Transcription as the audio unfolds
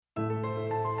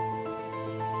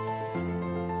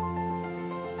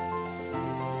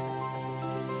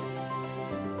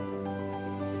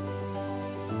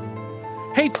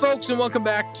Hey folks, and welcome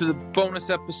back to the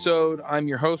bonus episode. I'm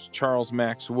your host, Charles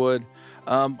Max Wood.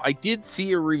 I did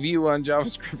see a review on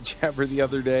JavaScript Jabber the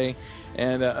other day,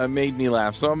 and it made me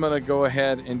laugh. So I'm going to go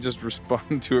ahead and just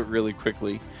respond to it really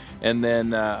quickly. And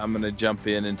then I'm going to jump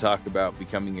in and talk about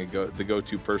becoming the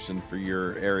go-to person for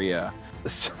your area.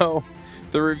 So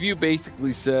the review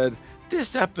basically said,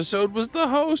 this episode was the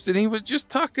host, and he was just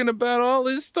talking about all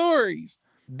his stories.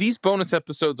 These bonus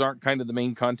episodes aren't kind of the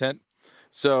main content.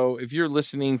 So if you're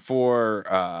listening for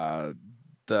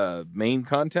the main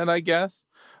content, I guess,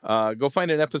 go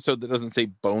find an episode that doesn't say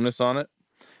bonus on it.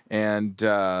 And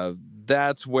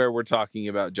that's where we're talking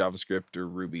about JavaScript or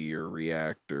Ruby or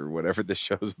React or whatever this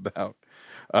show's about.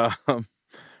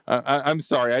 I'm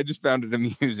sorry. I just found it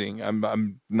amusing.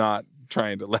 I'm not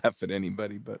trying to laugh at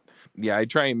anybody, but yeah, I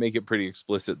try and make it pretty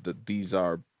explicit that these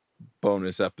are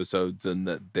bonus episodes and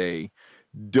that they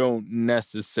don't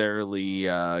necessarily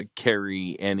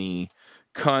carry any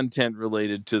content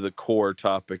related to the core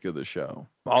topic of the show.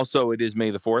 Also, it is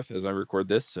May the 4th as I record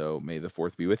this, so May the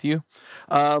 4th be with you.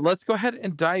 Let's go ahead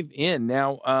and dive in.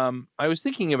 Now, I was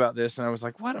thinking about this, and I was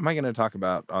like, what am I going to talk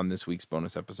about on this week's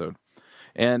bonus episode?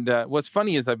 And what's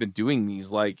funny is I've been doing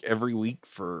these like every week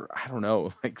for, I don't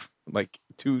know, like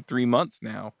 2-3 months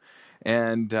now.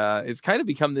 And it's kind of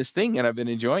become this thing, and I've been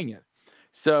enjoying it.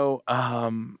 So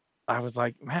I was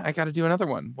like, man, I got to do another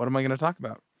one. What am I going to talk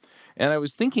about? And I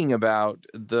was thinking about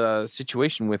the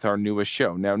situation with our newest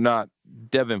show. Now, not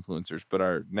Dev Influencers, but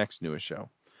our next newest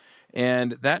show.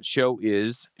 And that show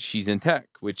is She's in Tech,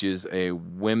 which is a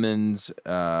women's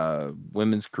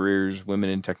careers, women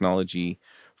in technology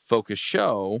focused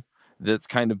show that's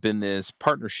kind of been this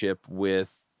partnership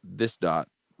with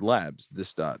this.labs,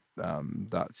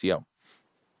 this.co.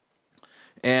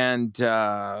 And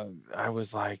I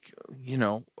was like,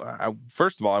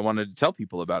 first of all, I wanted to tell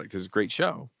people about it because it's a great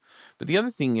show. But the other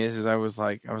thing is I was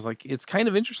like, it's kind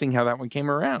of interesting how that one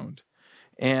came around.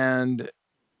 And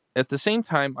at the same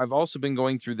time, I've also been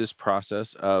going through this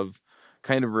process of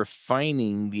kind of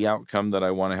refining the outcome that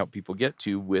I want to help people get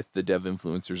to with the Dev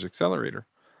Influencers Accelerator.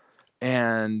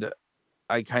 And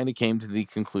I kind of came to the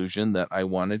conclusion that I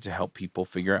wanted to help people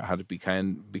figure out how to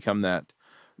become that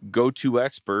go-to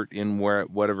expert in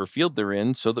whatever field they're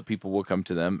in so that people will come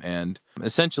to them and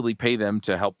essentially pay them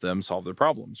to help them solve their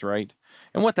problems, right?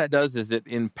 And what that does is it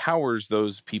empowers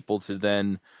those people to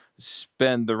then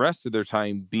spend the rest of their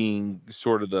time being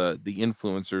sort of the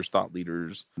influencers, thought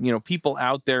leaders, people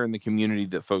out there in the community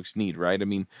that folks need, right? I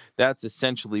mean, that's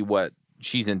essentially what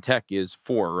She's in Tech is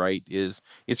for, right?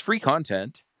 It's free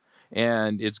content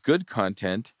and it's good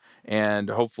content. And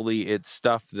hopefully it's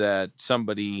stuff that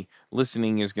somebody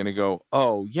listening is going to go,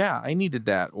 oh, yeah, I needed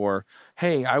that. Or,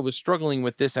 hey, I was struggling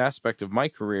with this aspect of my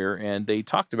career and they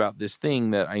talked about this thing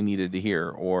that I needed to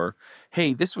hear. Or,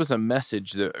 hey, this was a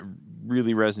message that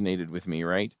really resonated with me,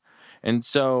 right? And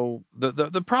so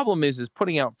the problem is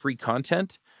putting out free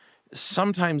content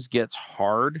sometimes gets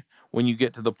hard when you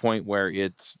get to the point where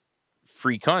it's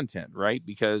free content, right?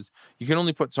 Because you can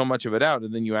only put so much of it out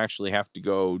and then you actually have to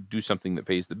go do something that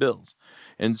pays the bills.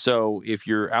 And so if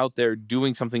you're out there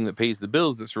doing something that pays the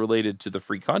bills that's related to the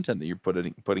free content that you're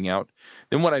putting out,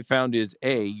 then what I found is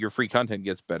your free content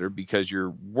gets better because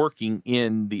you're working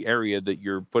in the area that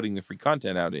you're putting the free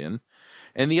content out in.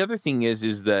 And the other thing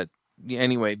is that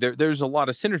anyway, there's a lot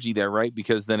of synergy there, right?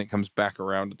 Because then it comes back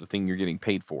around to the thing you're getting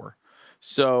paid for.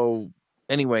 So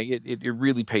anyway, it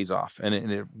really pays off and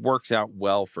it works out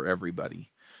well for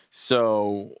everybody.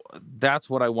 So that's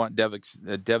what I want dev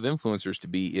influencers to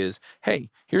be is, hey,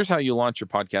 here's how you launch your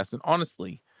podcast. And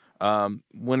honestly,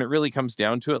 when it really comes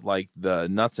down to it, like the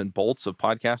nuts and bolts of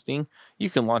podcasting, you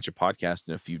can launch a podcast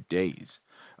in a few days.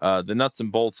 The nuts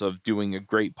and bolts of doing a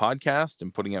great podcast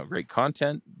and putting out great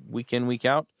content week in, week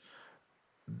out,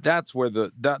 that's where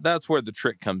the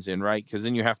trick comes in, right? Because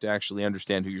then you have to actually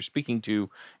understand who you're speaking to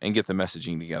and get the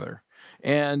messaging together.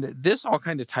 And this all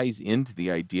kind of ties into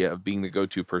the idea of being the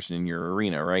go-to person in your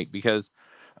arena, right? Because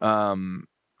and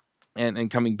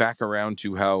coming back around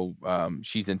to how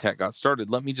She's in Tech got started,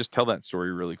 let me just tell that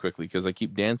story really quickly because I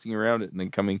keep dancing around it and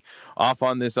then coming off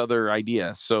on this other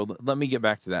idea. So let me get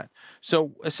back to that.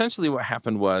 So essentially what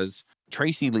happened was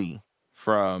Tracy Lee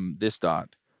from This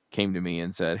Dot came to me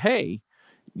and said, hey,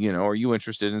 are you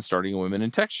interested in starting a women in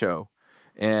tech show?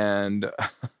 And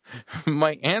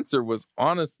my answer was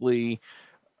honestly,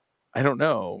 I don't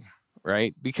know,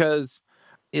 right? Because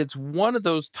it's one of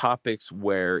those topics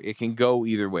where it can go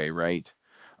either way, right?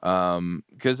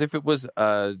 Because if it was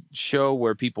a show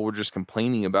where people were just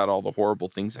complaining about all the horrible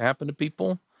things that happen to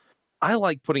people, I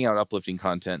like putting out uplifting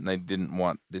content and I didn't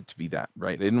want it to be that,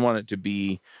 right? I didn't want it to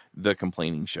be the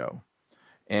complaining show.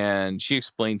 And she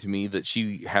explained to me that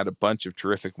she had a bunch of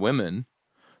terrific women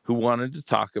who wanted to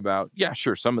talk about, yeah,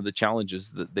 sure, some of the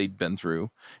challenges that they'd been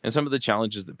through and some of the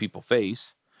challenges that people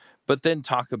face, but then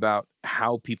talk about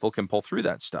how people can pull through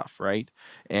that stuff, right?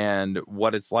 And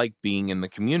what it's like being in the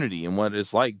community and what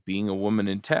it's like being a woman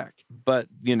in tech. But,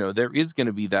 there is going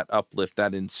to be that uplift,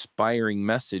 that inspiring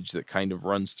message that kind of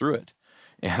runs through it.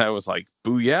 And I was like,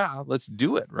 boo, yeah, let's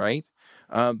do it, right?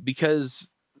 Because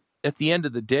at the end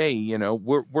of the day,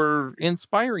 we're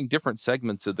inspiring different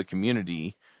segments of the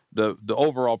community, the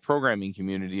overall programming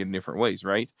community in different ways,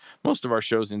 right? Most of our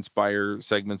shows inspire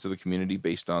segments of the community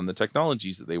based on the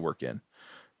technologies that they work in.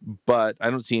 But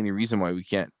I don't see any reason why we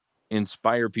can't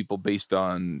inspire people based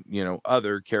on,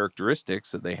 other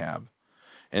characteristics that they have.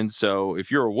 And so if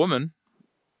you're a woman,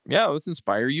 yeah, let's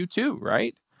inspire you too,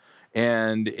 right?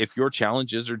 And if your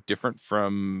challenges are different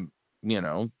from,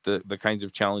 the kinds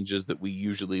of challenges that we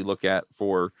usually look at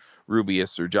for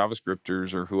Rubyists or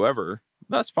JavaScripters or whoever,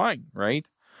 that's fine, right?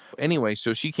 Anyway,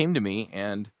 so she came to me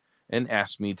and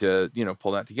asked me to,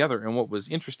 pull that together. And what was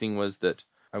interesting was that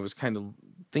I was kind of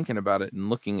thinking about it and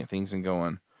looking at things and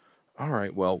going, all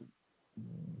right, well,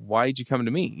 why'd you come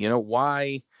to me?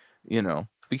 Why,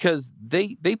 because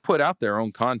they put out their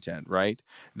own content, right?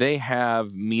 They have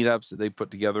meetups that they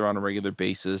put together on a regular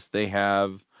basis. They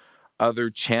have other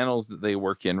channels that they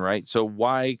work in, right? So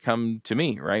why come to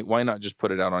me, right? Why not just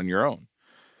put it out on your own?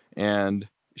 And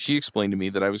she explained to me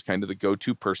that I was kind of the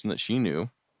go-to person that she knew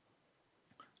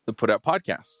that put out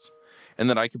podcasts, and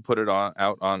that I could put it out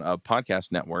on a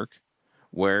podcast network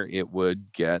where it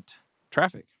would get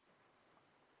traffic,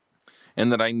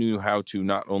 and that I knew how to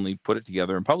not only put it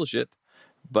together and publish it,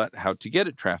 but how to get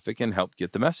it traffic and help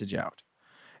get the message out.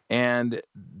 And,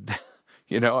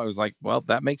 I was like, well,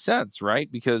 that makes sense,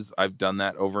 right? Because I've done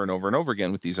that over and over and over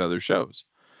again with these other shows.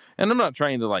 And I'm not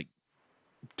trying to like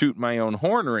toot my own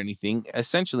horn or anything.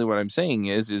 Essentially, what I'm saying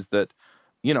is that,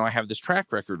 I have this track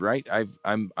record, right?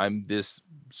 I'm this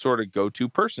sort of go-to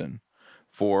person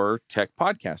for tech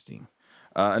podcasting.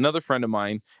 Another friend of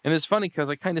mine, and it's funny because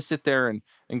I kind of sit there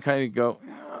and kind of go,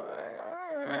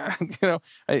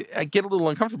 I get a little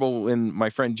uncomfortable when my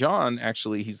friend John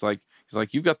actually he's like,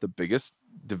 you've got the biggest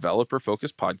developer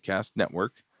focused podcast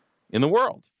network in the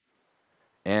world.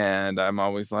 And I'm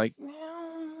always like,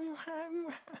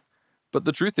 but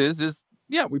the truth is,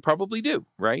 yeah, we probably do,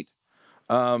 right?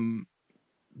 Um,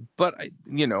 but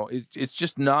it's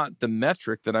just not the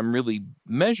metric that I'm really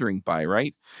measuring by,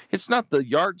 right? It's not the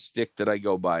yardstick that I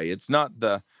go by. It's not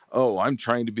the, oh, I'm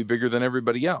trying to be bigger than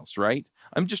everybody else, right?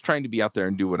 I'm just trying to be out there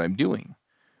and do what I'm doing.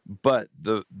 But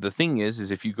the thing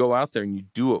is if you go out there and you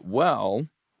do it well,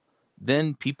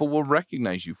 then people will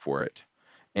recognize you for it.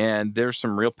 And there's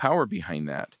some real power behind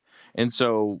that. And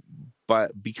so by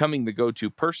becoming the go-to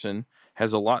person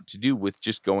has a lot to do with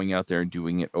just going out there and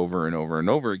doing it over and over and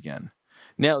over again.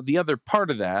 Now, the other part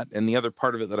of that, and the other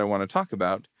part of it that I want to talk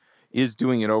about, is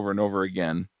doing it over and over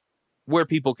again where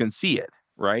people can see it,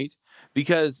 right?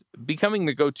 Because becoming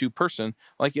the go-to person,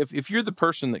 like if you're the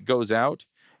person that goes out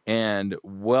and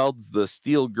welds the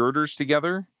steel girders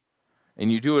together,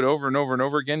 and you do it over and over and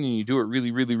over again, and you do it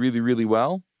really, really, really, really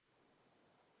well,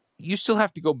 you still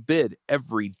have to go bid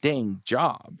every dang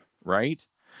job, right?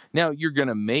 Now you're going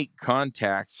to make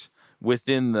contacts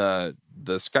within the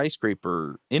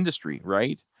skyscraper industry,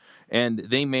 right? And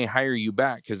they may hire you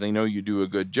back because they know you do a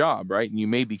good job, right? And you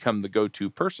may become the go-to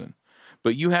person.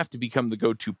 But you have to become the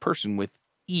go-to person with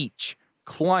each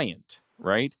client,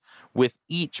 right? With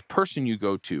each person you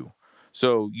go to.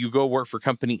 So you go work for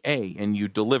company A and you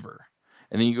deliver.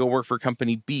 And then you go work for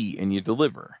company B and you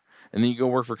deliver. And then you go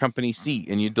work for company C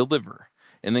and you deliver.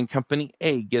 And then company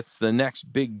A gets the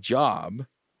next big job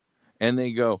and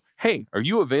they go, hey, are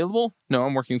you available? No,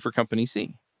 I'm working for company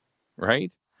C,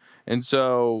 right? And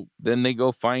so then they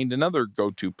go find another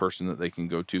go-to person that they can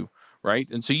go to, right?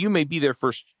 And so you may be their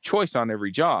first choice on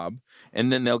every job,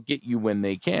 and then they'll get you when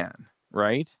they can,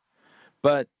 right?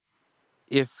 But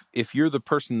if you're the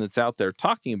person that's out there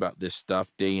talking about this stuff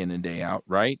day in and day out,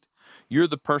 right? You're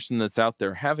the person that's out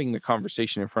there having the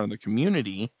conversation in front of the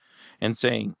community and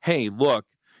saying, hey, look,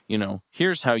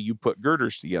 here's how you put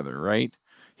girders together, right?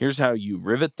 Here's how you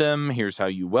rivet them. Here's how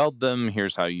you weld them.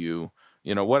 Here's how you,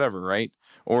 whatever, right?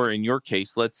 Or in your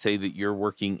case, let's say that you're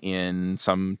working in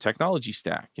some technology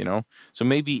stack, so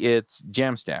maybe it's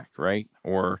Jamstack, right?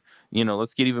 Or,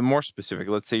 let's get even more specific.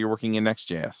 Let's say you're working in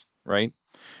Next.js, right?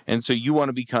 And so you want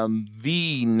to become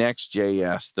the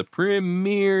Next.js, the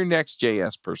premier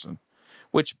Next.js person,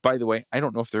 which, by the way, I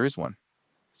don't know if there is one.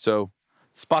 So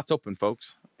spot's open,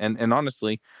 folks. And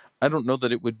honestly, I don't know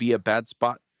that it would be a bad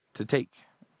spot to take.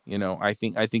 I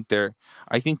think there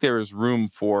is room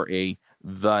for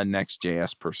the next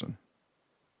JS person.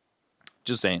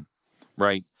 Just saying,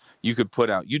 right? You could put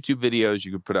out YouTube videos,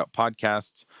 you could put out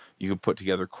podcasts, you could put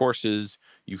together courses,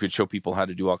 you could show people how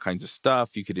to do all kinds of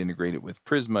stuff. You could integrate it with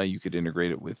Prisma, you could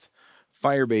integrate it with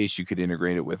Firebase, you could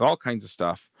integrate it with all kinds of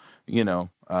stuff,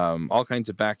 all kinds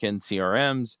of backend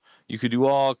CRMs. You could do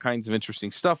all kinds of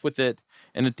interesting stuff with it.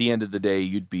 And at the end of the day,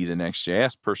 you'd be the next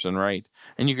JS person, right?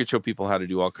 And you could show people how to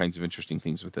do all kinds of interesting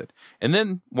things with it. And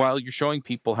then while you're showing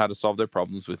people how to solve their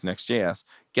problems with Next.js,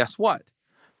 guess what?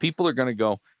 People are going to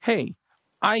go, hey,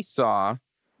 I saw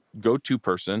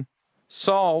GoToPerson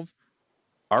solve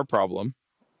our problem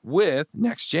with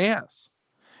Next.js.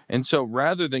 And so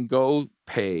rather than go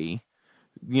pay,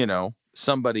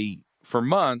 somebody for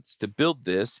months to build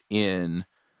this in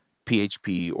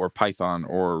PHP or Python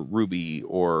or Ruby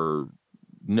or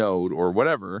Node or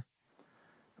whatever,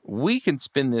 we can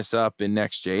spin this up in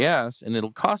Next.js and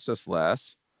it'll cost us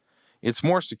less. It's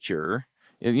more secure.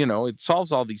 It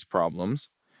solves all these problems.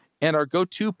 And our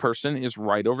go-to person is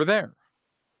right over there,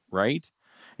 right?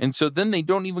 And so then they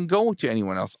don't even go to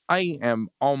anyone else. I am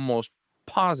almost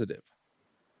positive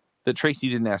that Tracy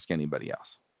didn't ask anybody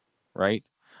else, right?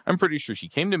 I'm pretty sure she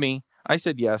came to me, I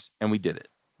said yes, and we did it,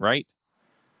 right?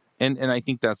 And I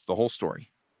think that's the whole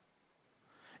story.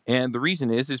 And the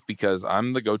reason is because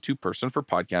I'm the go-to person for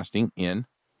podcasting in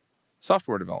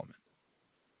software development.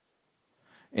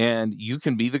 And you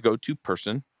can be the go-to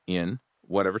person in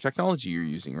whatever technology you're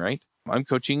using, right? I'm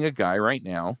coaching a guy right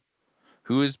now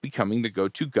who is becoming the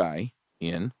go-to guy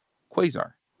in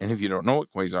Quasar. And if you don't know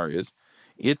what Quasar is,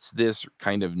 it's this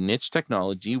kind of niche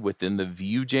technology within the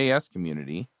Vue.js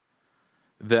community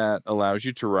that allows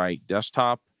you to write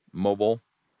desktop, mobile,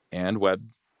 and web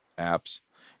apps.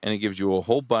 And it gives you a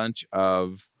whole bunch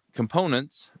of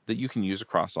components that you can use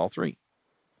across all three.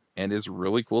 And is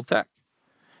really cool tech.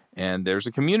 And there's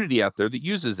a community out there that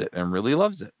uses it and really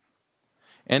loves it.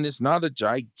 And it's not a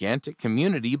gigantic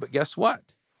community, but guess what?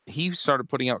 He started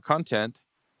putting out content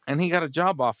and he got a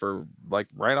job offer like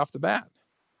right off the bat.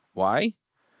 Why?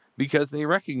 Because they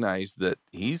recognize that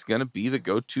he's going to be the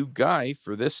go-to guy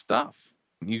for this stuff.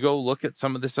 You go look at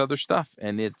some of this other stuff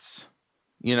and it's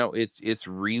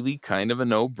really kind of a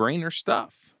no-brainer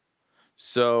stuff.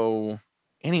 So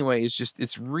anyway,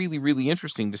 it's really, really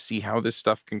interesting to see how this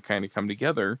stuff can kind of come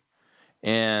together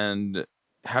and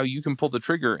how you can pull the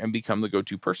trigger and become the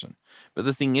go-to person. But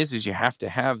the thing is you have to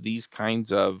have these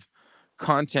kinds of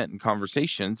content and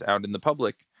conversations out in the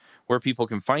public where people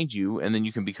can find you, and then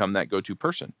you can become that go-to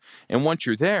person. And once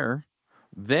you're there,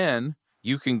 then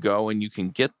you can go and you can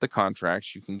get the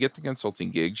contracts, you can get the consulting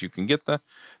gigs, you can get the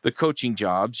coaching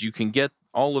jobs, you can get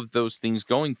all of those things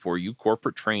going for you,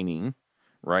 corporate training,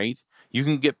 right? You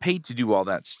can get paid to do all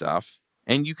that stuff,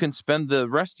 and you can spend the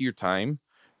rest of your time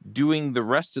doing the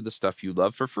rest of the stuff you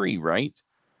love for free, right?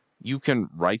 You can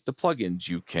write the plugins,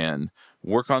 you can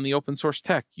work on the open source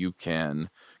tech, you can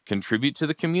contribute to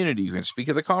the community, you can speak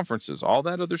at the conferences, all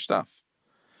that other stuff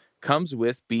comes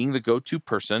with being the go-to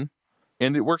person,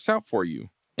 and it works out for you.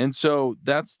 And so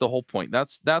that's the whole point.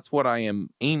 That's what I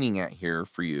am aiming at here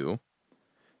for you,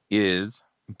 is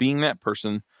being that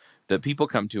person that people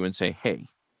come to and say, hey,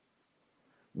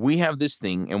 we have this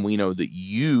thing and we know that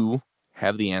you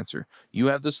have the answer. You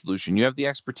have the solution. You have the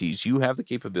expertise. You have the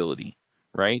capability,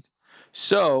 right?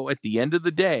 So at the end of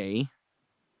the day,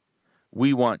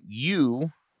 we want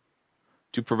you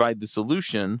to provide the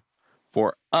solution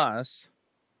for us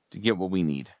to get what we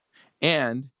need.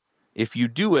 And if you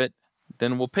do it,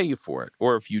 then we'll pay you for it.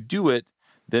 Or if you do it,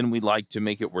 then we'd like to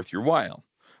make it worth your while.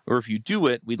 Or if you do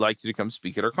it, we'd like you to come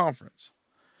speak at our conference.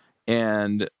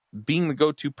 And being the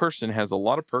go-to person has a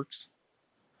lot of perks,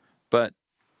 but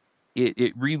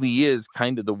it really is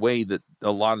kind of the way that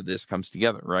a lot of this comes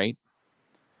together, right?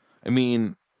 I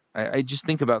mean, I just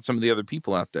think about some of the other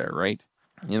people out there, right?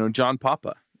 John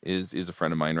Papa is a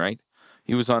friend of mine, right?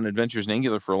 He was on Adventures in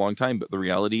Angular for a long time, but the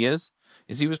reality is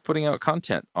he was putting out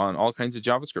content on all kinds of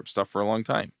JavaScript stuff for a long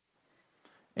time.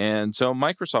 And so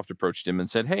Microsoft approached him and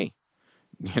said, hey,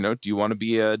 do you want to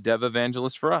be a dev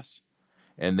evangelist for us?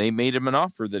 And they made him an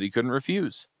offer that he couldn't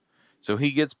refuse. So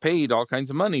he gets paid all kinds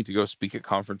of money to go speak at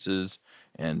conferences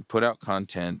and put out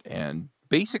content and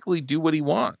basically do what he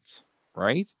wants,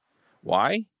 right?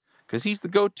 Why? Because he's the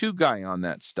go-to guy on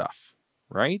that stuff,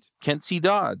 right? Kent C.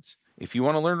 Dodds, if you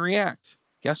want to learn React,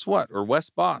 guess what? Or Wes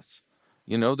Bos,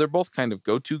 they're both kind of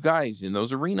go-to guys in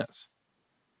those arenas.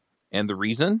 And the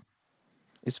reason?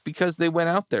 It's because they went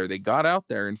out there, they got out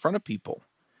there in front of people,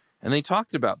 and they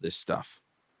talked about this stuff.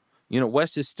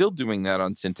 Wes is still doing that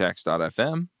on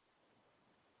syntax.fm.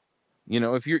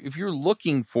 If you're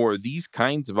looking for these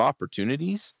kinds of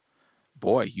opportunities,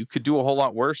 boy, you could do a whole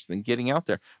lot worse than getting out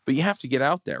there. But you have to get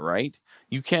out there, right?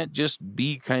 You can't just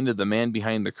be kind of the man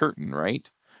behind the curtain, right?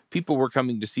 People were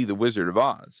coming to see the Wizard of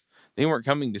Oz. They weren't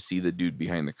coming to see the dude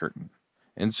behind the curtain.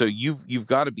 And so you've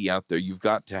got to be out there. You've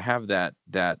got to have that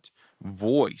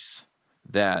voice,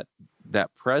 that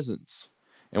presence.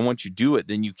 And once you do it,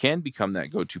 then you can become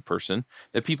that go-to person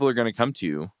that people are going to come to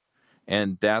you.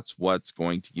 And that's what's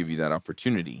going to give you that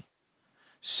opportunity.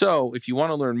 So if you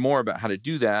want to learn more about how to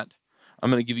do that, I'm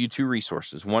going to give you 2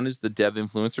 resources. One is the Dev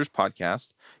Influencers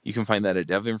podcast. You can find that at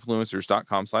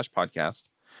devinfluencers.com/podcast.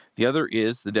 The other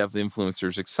is the Dev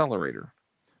Influencers Accelerator,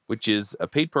 which is a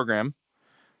paid program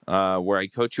where I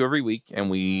coach you every week and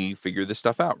we figure this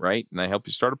stuff out, right? And I help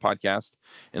you start a podcast,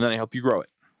 and then I help you grow it.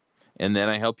 And then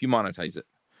I help you monetize it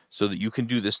so that you can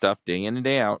do this stuff day in and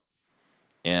day out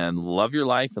and love your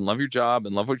life and love your job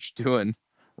and love what you're doing,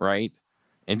 right?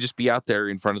 And just be out there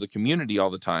in front of the community all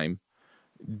the time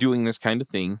doing this kind of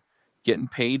thing, getting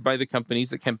paid by the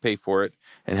companies that can pay for it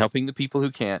and helping the people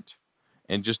who can't,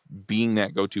 and just being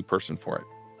that go-to person for it.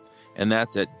 And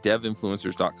that's at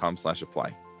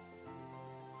devinfluencers.com/apply.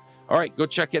 All right, go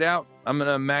check it out. I'm going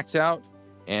to max out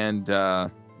and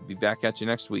be back at you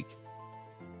next week.